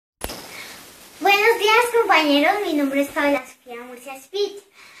compañeros, mi nombre es Paula Sofía Murcia Speech.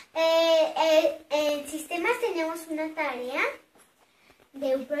 En sistemas tenemos una tarea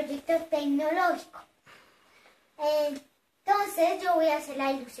de un proyecto tecnológico. Entonces yo voy a hacer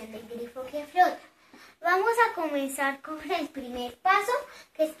la ilusión del grifo que flota. Vamos a comenzar con el primer paso,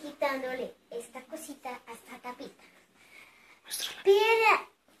 que es quitándole esta cosita a esta tapita. Pídele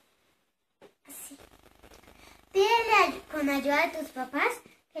con ayuda de tus papás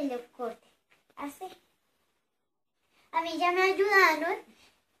que lo corten. Así. A mí ya me ayudaron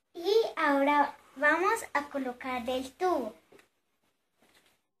y ahora vamos a colocar el tubo.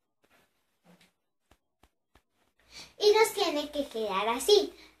 Y nos tiene que quedar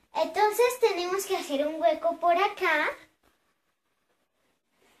así. Entonces tenemos que hacer un hueco por acá.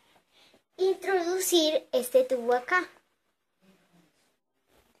 Introducir este tubo acá.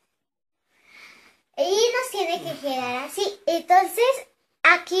 Y nos tiene que quedar así. Entonces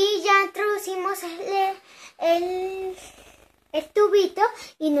aquí ya introducimos el tubito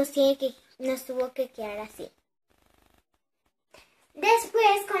y nos tuvo que quedar así.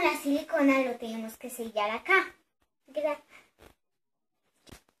 Después con la silicona lo tenemos que sellar acá.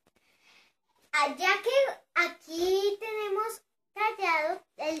 Ya que aquí tenemos tallado,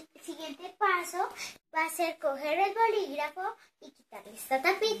 el siguiente paso va a ser coger el bolígrafo y quitarle esta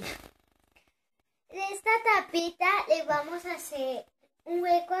tapita. De esta tapita le vamos a hacer un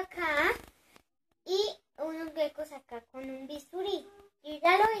hueco acá y unos huecos acá con un bisturí. Yo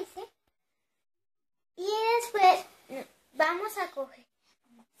ya lo hice. Y después vamos a coger,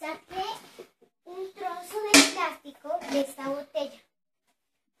 saqué un trozo de plástico de esta botella.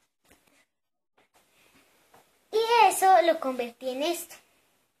 Y eso lo convertí en esto.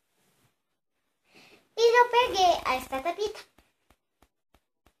 Y lo pegué a esta tapita.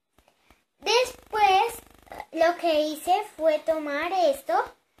 Después lo que hice fue tomar esto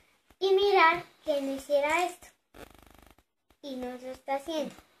y mirar que no hiciera esto. Y no se está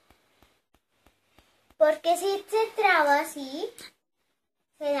haciendo. Porque si se traba así,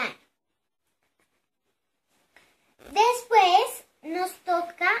 se daña. Después nos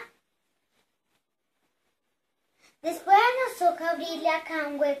toca abrirle acá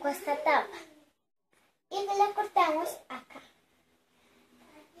un hueco a esta tapa. Y nos la cortamos acá.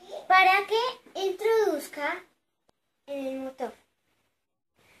 Para que introduzca en el motor.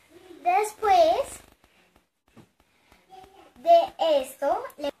 Después de esto,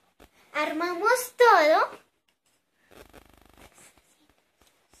 le armamos todo,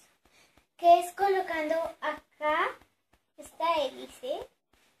 que es colocando acá esta hélice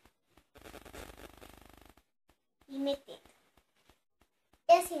y metiendo.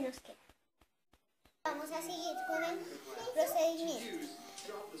 Y así nos queda. Vamos a seguir con el procedimiento.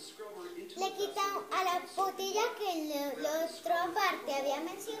 Le quitamos a la botella que en la otra parte había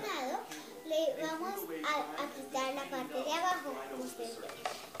mencionado, le vamos a quitar la parte de abajo, como ustedes ven.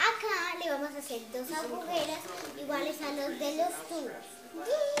 Acá le vamos a hacer dos agujeras iguales a los de los tubos.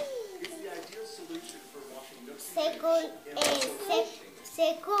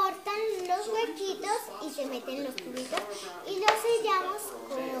 Se cortan los huequitos y se meten los tubitos y los sellamos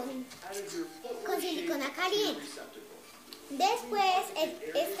con silicona caliente. Después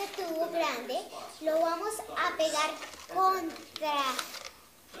este tubo grande lo vamos a pegar contra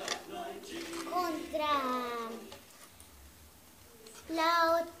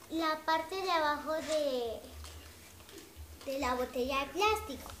la parte de abajo de la botella de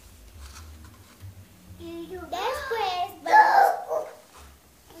plástico. Después vamos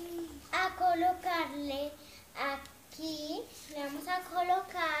a colocarle aquí, le vamos a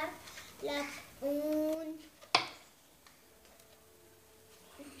colocar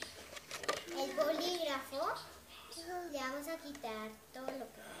el bolígrafo, le vamos a quitar todo lo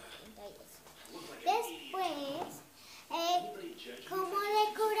que pinta y eso. Después, como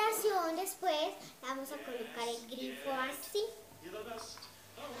decoración, después vamos a colocar el grifo así.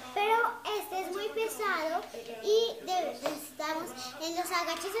 Pero este es muy pesado y necesitamos, en los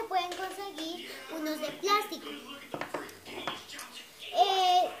agaches se pueden conseguir unos de plástico.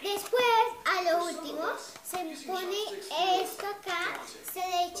 Después, a lo último, se pone esto acá, se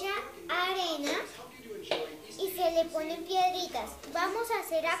le echa arena y se le ponen piedritas. Vamos a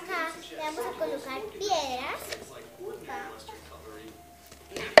hacer acá, le vamos a colocar piedras.